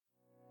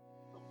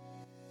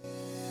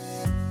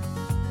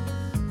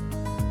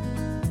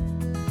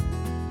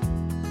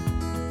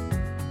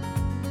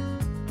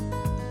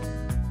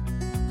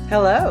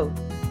Hello,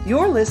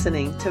 you're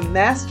listening to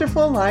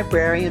Masterful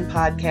Librarian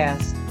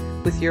Podcast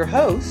with your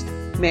host,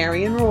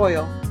 Marian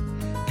Royal,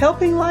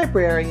 helping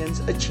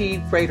librarians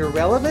achieve greater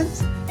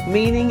relevance,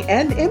 meaning,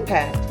 and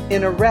impact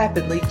in a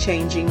rapidly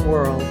changing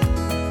world.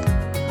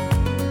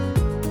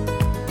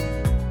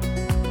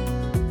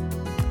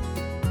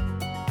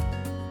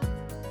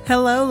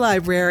 Hello,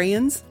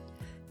 librarians.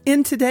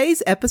 In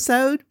today's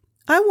episode,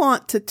 I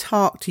want to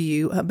talk to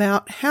you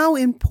about how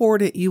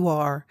important you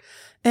are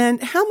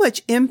and how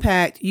much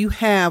impact you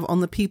have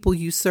on the people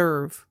you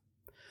serve.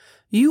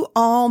 You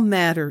all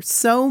matter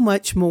so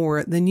much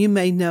more than you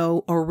may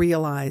know or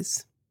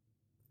realize.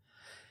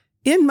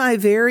 In my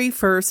very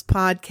first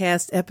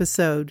podcast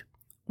episode,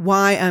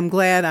 Why I'm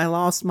Glad I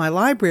Lost My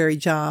Library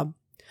Job,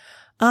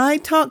 I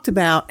talked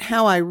about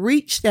how I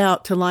reached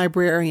out to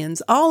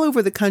librarians all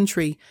over the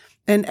country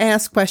and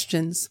asked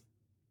questions.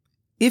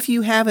 If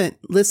you haven't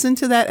listened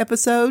to that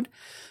episode,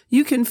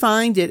 you can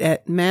find it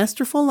at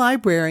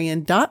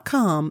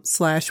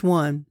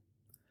masterfullibrarian.com/1.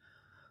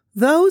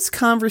 Those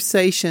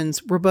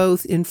conversations were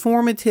both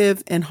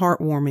informative and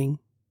heartwarming.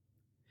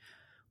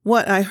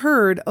 What I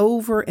heard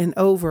over and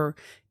over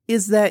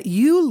is that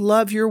you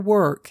love your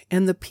work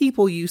and the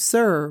people you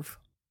serve,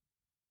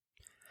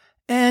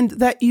 and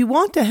that you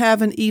want to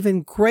have an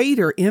even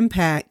greater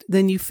impact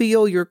than you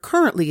feel you're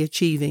currently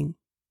achieving.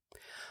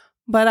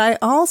 But I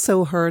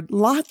also heard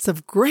lots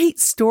of great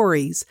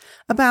stories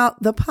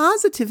about the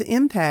positive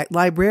impact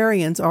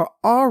librarians are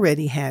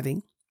already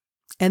having.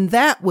 And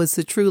that was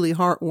the truly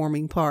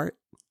heartwarming part.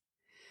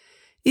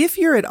 If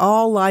you're at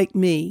all like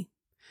me,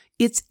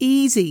 it's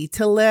easy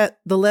to let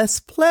the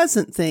less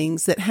pleasant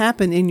things that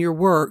happen in your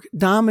work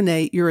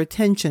dominate your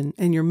attention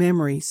and your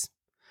memories.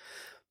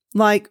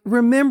 Like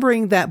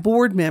remembering that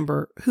board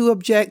member who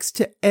objects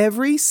to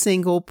every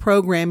single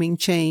programming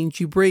change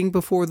you bring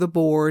before the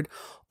board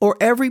or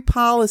every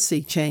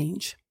policy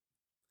change.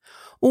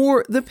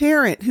 Or the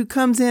parent who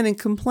comes in and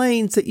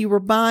complains that you were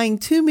buying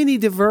too many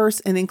diverse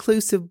and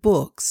inclusive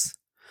books.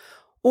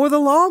 Or the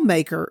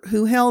lawmaker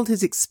who held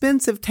his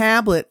expensive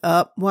tablet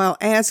up while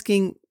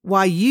asking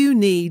why you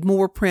need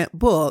more print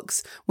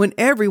books when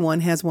everyone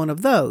has one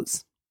of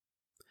those.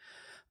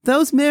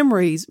 Those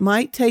memories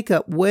might take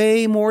up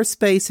way more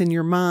space in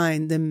your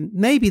mind than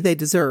maybe they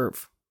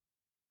deserve.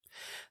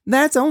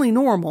 That's only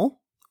normal.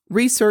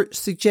 Research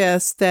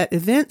suggests that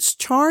events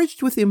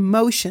charged with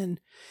emotion,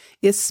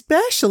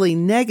 especially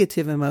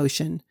negative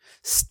emotion,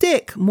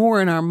 stick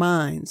more in our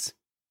minds.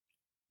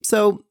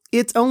 So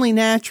it's only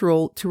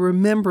natural to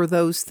remember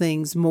those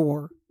things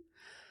more.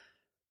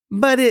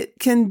 But it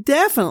can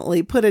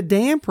definitely put a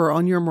damper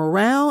on your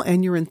morale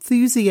and your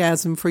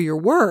enthusiasm for your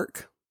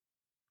work.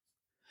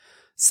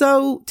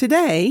 So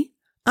today,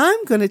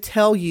 I'm going to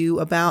tell you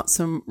about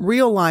some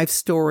real-life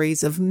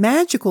stories of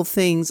magical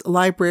things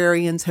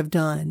librarians have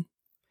done.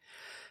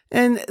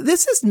 And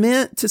this is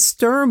meant to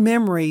stir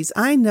memories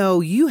I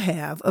know you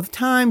have of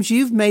times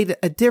you've made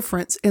a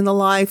difference in the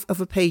life of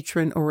a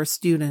patron or a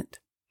student.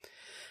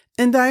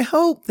 And I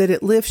hope that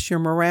it lifts your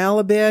morale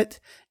a bit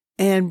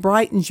and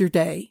brightens your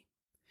day.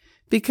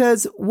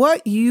 Because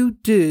what you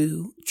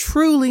do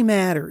truly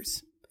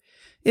matters.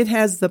 It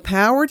has the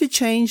power to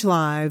change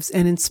lives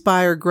and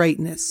inspire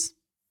greatness.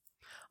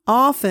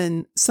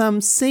 Often, some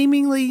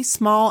seemingly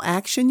small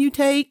action you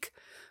take,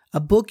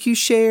 a book you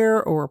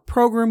share, or a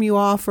program you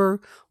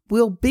offer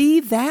will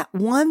be that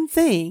one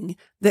thing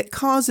that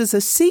causes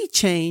a sea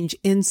change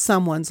in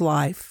someone's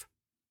life.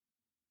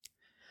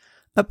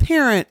 A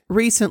parent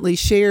recently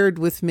shared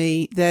with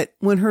me that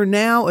when her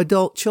now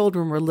adult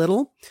children were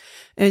little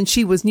and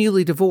she was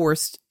newly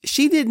divorced,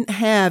 she didn't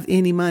have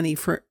any money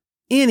for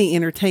any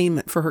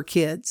entertainment for her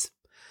kids,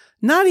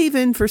 not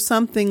even for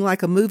something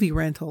like a movie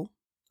rental.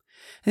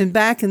 And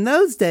back in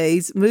those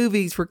days,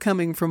 movies were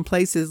coming from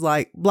places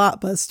like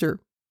Blockbuster.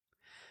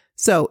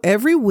 So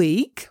every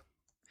week,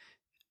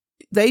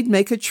 they'd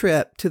make a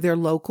trip to their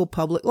local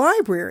public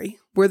library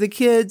where the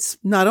kids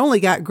not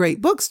only got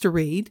great books to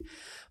read,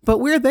 but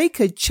where they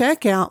could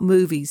check out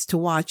movies to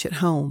watch at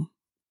home.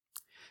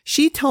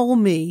 She told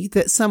me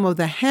that some of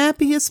the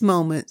happiest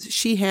moments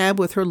she had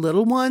with her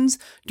little ones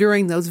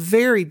during those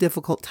very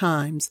difficult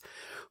times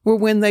were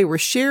when they were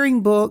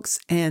sharing books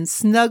and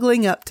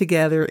snuggling up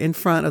together in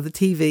front of the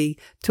TV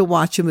to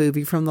watch a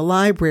movie from the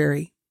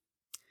library.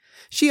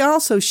 She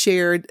also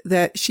shared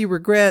that she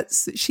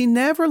regrets that she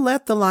never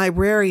let the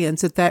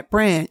librarians at that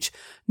branch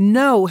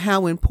know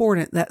how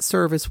important that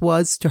service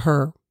was to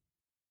her.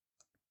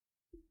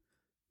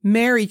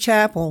 Mary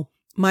Chappell,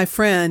 my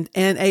friend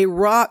and a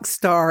rock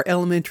star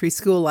elementary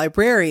school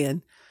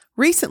librarian,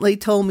 recently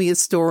told me a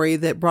story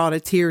that brought a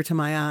tear to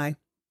my eye.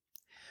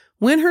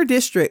 When her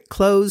district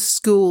closed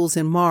schools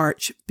in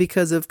March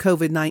because of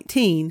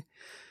COVID-19,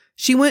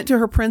 she went to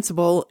her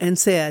principal and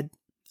said,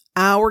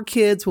 "Our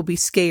kids will be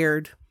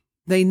scared.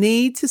 They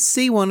need to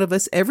see one of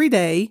us every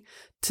day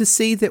to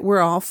see that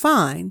we're all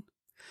fine.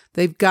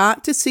 They've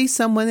got to see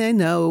someone they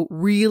know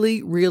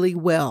really, really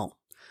well.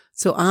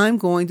 So I'm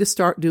going to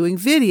start doing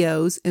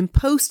videos and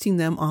posting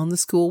them on the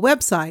school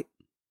website."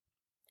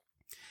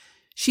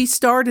 She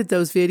started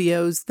those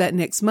videos that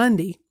next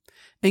Monday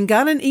and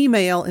got an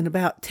email in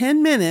about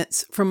 10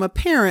 minutes from a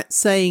parent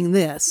saying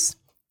this: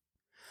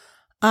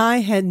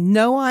 "I had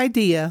no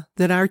idea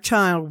that our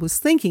child was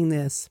thinking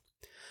this,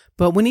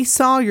 but when he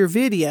saw your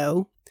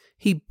video,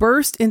 he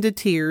burst into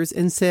tears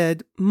and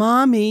said,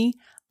 'Mommy,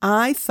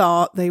 I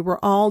thought they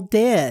were all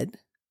dead.'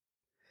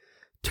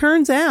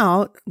 Turns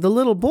out the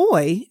little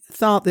boy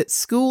thought that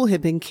school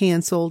had been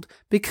canceled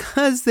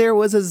because there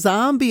was a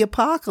zombie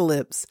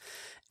apocalypse,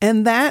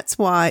 and that's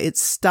why it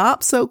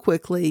stopped so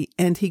quickly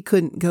and he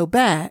couldn't go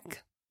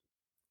back."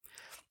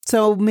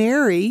 So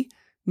Mary,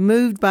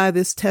 moved by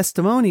this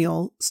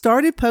testimonial,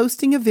 started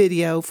posting a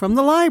video from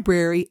the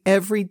library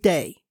every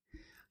day.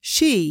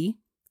 She,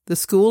 the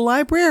school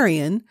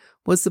librarian,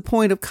 was the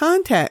point of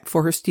contact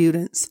for her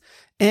students,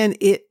 and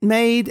it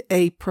made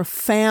a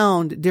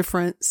profound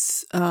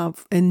difference,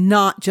 and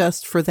not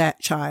just for that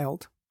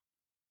child.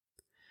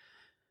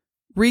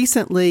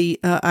 Recently,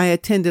 I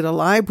attended a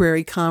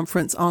library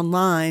conference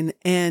online,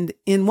 and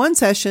in one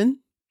session,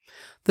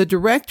 the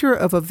director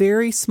of a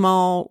very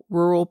small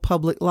rural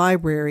public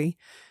library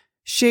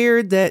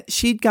shared that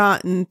she'd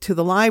gotten to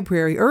the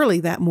library early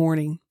that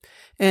morning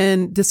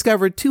and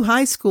discovered 2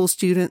 high school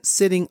students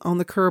sitting on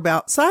the curb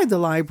outside the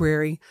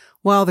library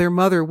while their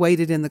mother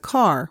waited in the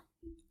car.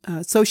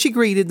 So she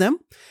greeted them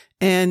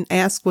and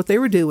asked what they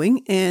were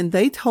doing, and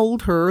they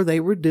told her they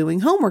were doing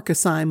homework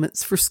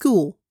assignments for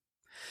school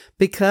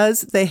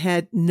because they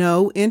had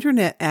no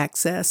internet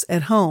access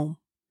at home.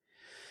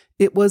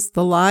 It was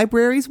the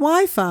library's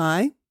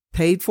Wi-Fi,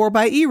 paid for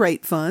by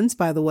E-rate funds,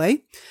 by the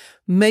way,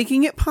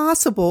 making it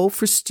possible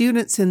for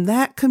students in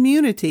that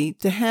community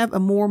to have a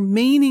more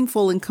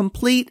meaningful and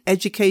complete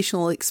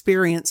educational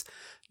experience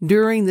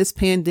during this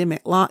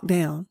pandemic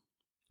lockdown.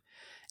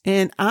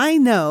 And I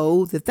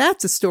know that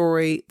that's a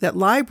story that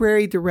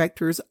library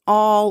directors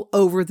all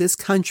over this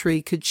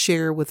country could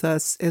share with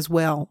us as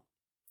well.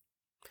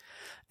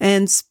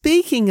 And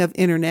speaking of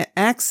internet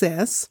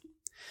access,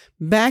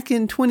 back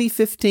in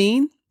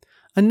 2015,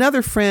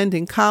 another friend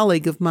and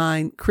colleague of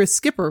mine, Chris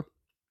Skipper,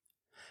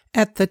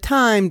 at the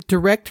time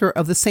director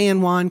of the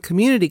San Juan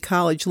Community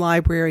College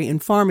Library in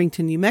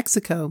Farmington, New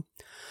Mexico,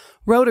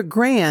 wrote a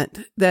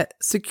grant that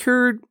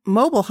secured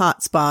mobile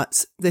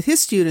hotspots that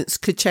his students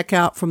could check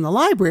out from the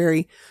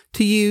library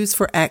to use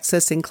for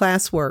accessing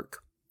classwork.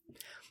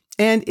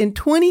 And in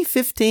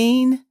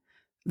 2015,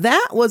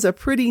 that was a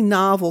pretty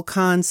novel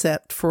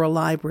concept for a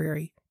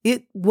library.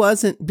 It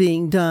wasn't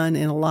being done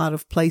in a lot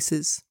of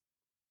places.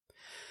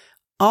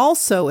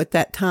 Also at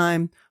that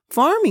time,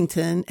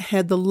 Farmington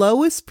had the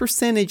lowest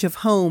percentage of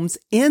homes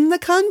in the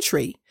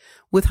country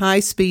with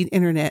high-speed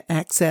internet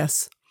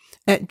access,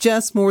 at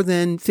just more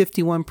than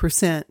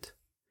 51%.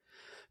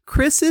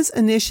 Chris's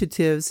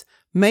initiatives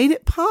made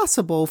it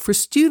possible for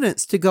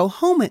students to go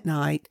home at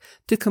night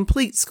to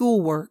complete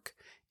schoolwork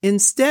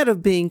instead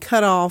of being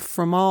cut off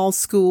from all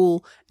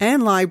school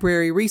and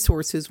library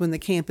resources when the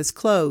campus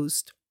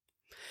closed.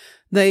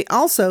 They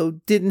also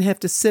didn't have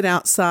to sit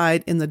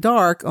outside in the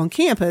dark on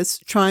campus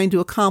trying to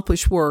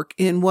accomplish work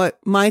in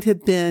what might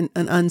have been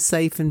an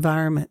unsafe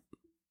environment.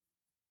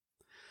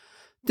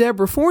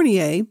 Deborah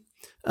Fournier,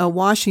 a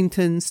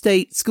Washington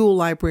State school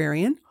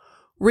librarian,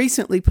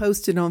 recently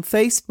posted on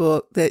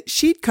Facebook that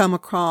she'd come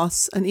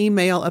across an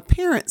email a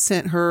parent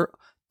sent her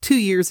 2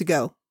 years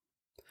ago.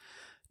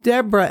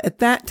 Deborah, at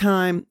that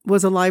time,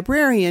 was a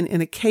librarian in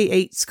a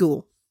K-8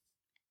 school.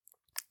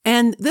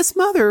 And this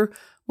mother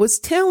was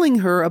telling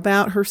her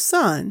about her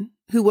son,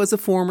 who was a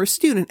former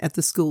student at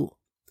the school.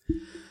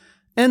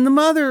 And the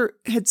mother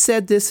had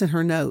said this in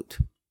her note: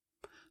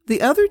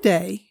 "The other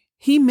day,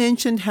 he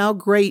mentioned how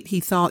great he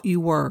thought you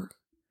were.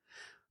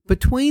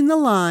 Between the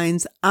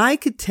lines, I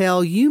could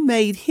tell you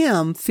made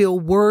him feel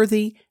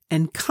worthy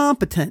and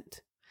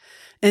competent.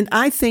 And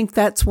I think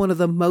that's one of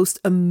the most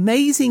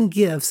amazing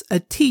gifts a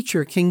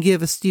teacher can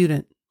give a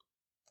student."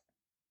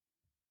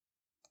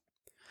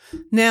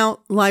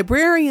 Now,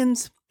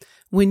 librarians,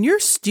 when your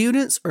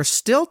students are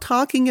still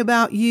talking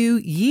about you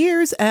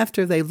years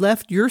after they've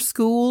left your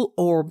school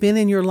or been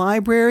in your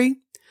library,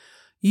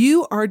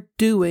 you are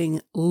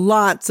doing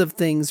lots of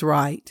things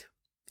right.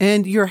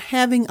 And you're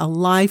having a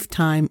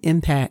lifetime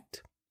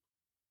impact.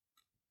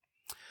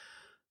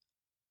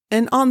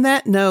 And on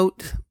that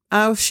note,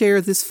 I'll share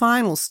this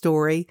final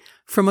story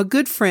from a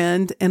good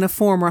friend and a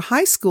former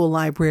high school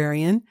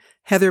librarian,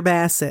 Heather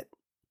Bassett.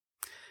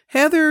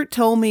 Heather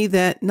told me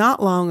that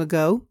not long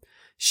ago,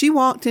 she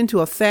walked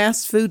into a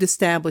fast food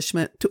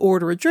establishment to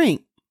order a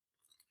drink.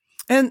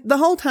 And the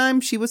whole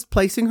time she was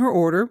placing her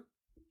order,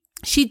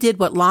 she did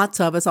what lots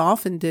of us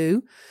often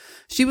do.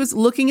 She was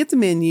looking at the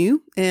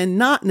menu and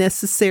not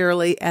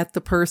necessarily at the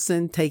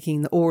person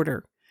taking the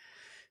order.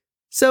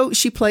 So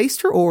she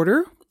placed her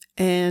order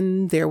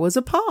and there was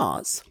a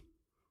pause.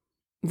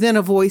 Then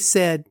a voice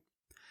said,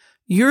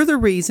 "You're the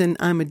reason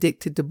I'm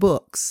addicted to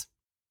books."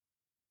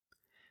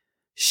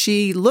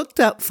 She looked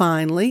up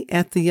finally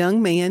at the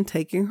young man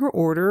taking her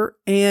order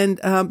and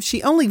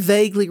she only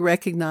vaguely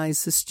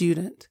recognized the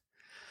student.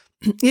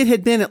 it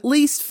had been at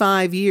least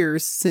 5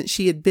 years since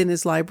she had been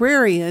his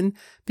librarian,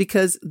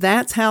 because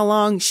that's how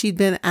long she'd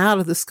been out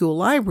of the school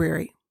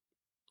library.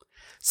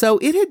 So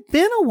it had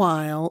been a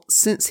while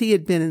since he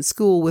had been in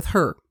school with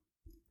her.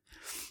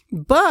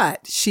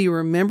 But she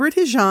remembered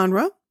his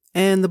genre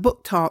and the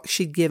book talk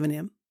she'd given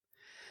him.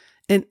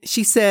 And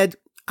she said,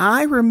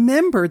 I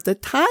remembered the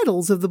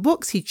titles of the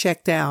books he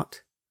checked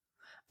out.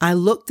 I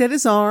looked at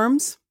his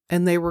arms,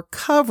 and they were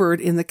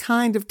covered in the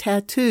kind of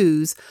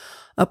tattoos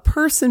a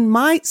person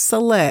might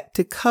select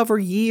to cover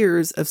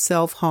years of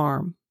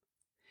self-harm.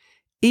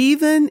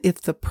 Even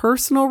if the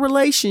personal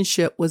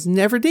relationship was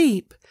never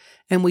deep,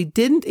 and we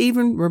didn't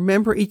even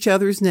remember each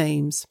other's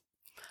names,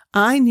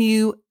 I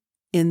knew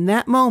in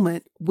that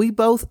moment we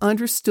both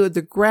understood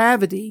the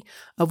gravity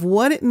of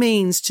what it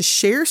means to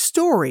share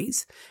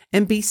stories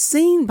and be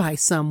seen by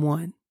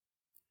someone.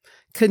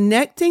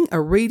 Connecting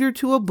a reader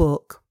to a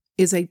book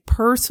is a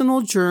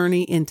personal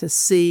journey into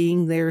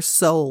seeing their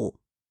soul.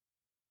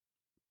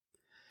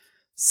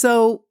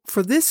 So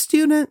for this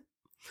student,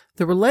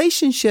 the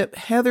relationship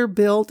Heather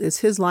built as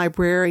his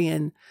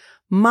librarian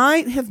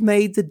might have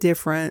made the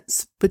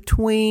difference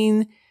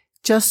between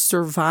just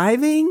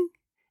surviving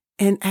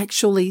and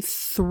actually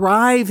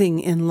thriving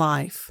in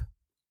life.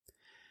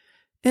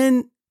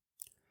 And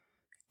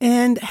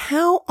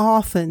how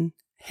often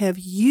have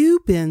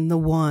you been the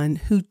one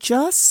who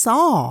just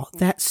saw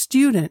that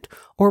student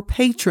or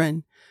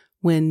patron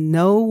when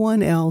no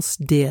one else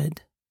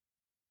did?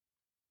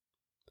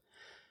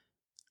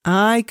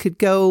 I could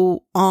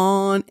go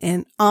on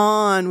and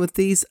on with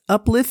these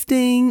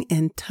uplifting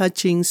and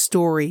touching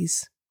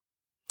stories.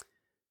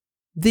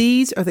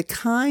 These are the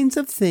kinds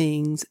of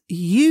things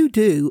you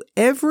do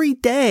every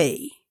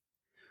day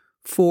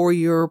for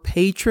your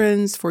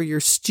patrons, for your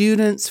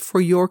students, for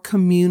your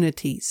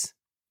communities.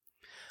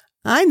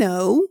 I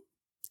know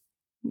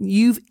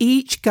you've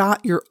each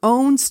got your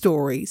own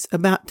stories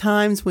about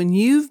times when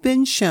you've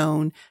been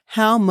shown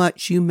how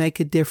much you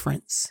make a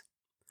difference.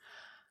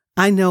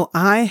 I know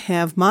I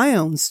have my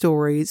own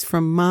stories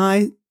from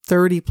my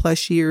 30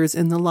 plus years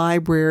in the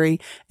library,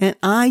 and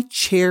I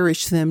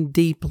cherish them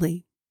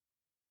deeply.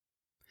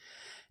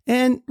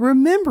 And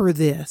remember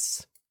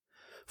this,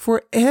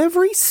 for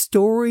every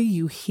story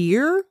you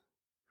hear,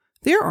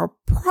 there are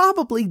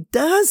probably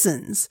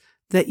dozens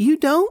that you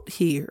don't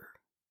hear.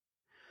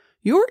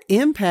 Your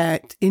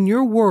impact in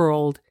your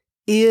world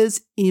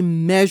is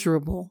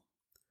immeasurable.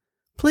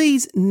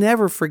 Please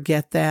never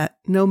forget that,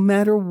 no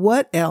matter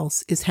what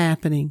else is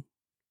happening.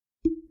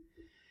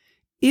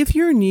 If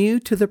you're new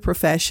to the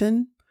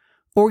profession,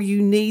 or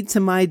you need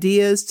some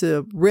ideas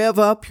to rev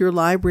up your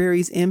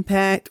library's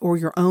impact or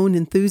your own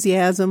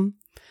enthusiasm,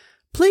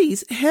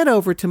 please head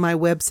over to my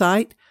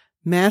website,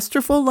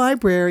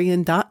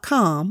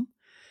 masterfullibrarian.com,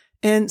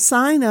 and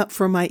sign up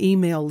for my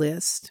email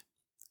list.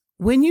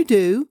 When you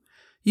do,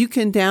 you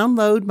can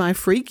download my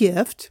free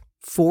gift,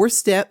 4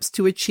 Steps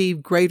to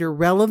Achieve Greater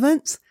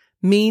Relevance,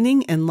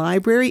 Meaning, and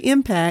Library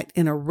Impact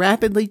in a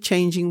Rapidly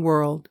Changing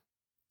World.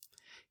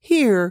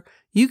 Here,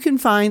 you can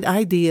find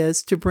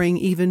ideas to bring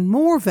even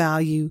more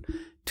value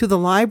to the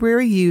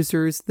library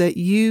users that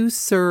you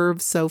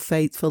serve so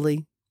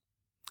faithfully.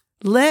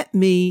 Let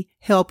me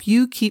help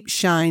you keep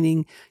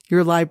shining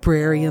your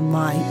librarian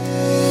light.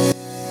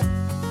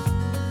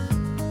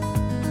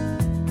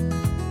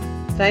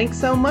 Thanks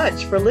so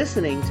much for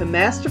listening to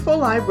Masterful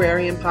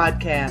Librarian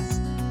Podcast.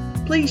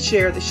 Please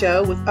share the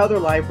show with other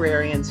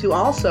librarians who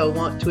also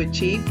want to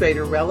achieve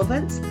greater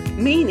relevance,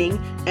 meaning,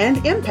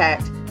 and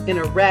impact in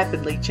a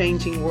rapidly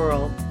changing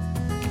world.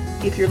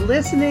 If you're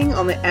listening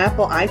on the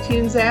Apple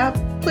iTunes app,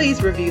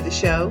 please review the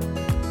show.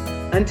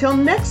 Until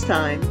next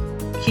time,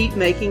 keep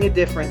making a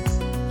difference.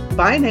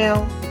 Bye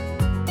now.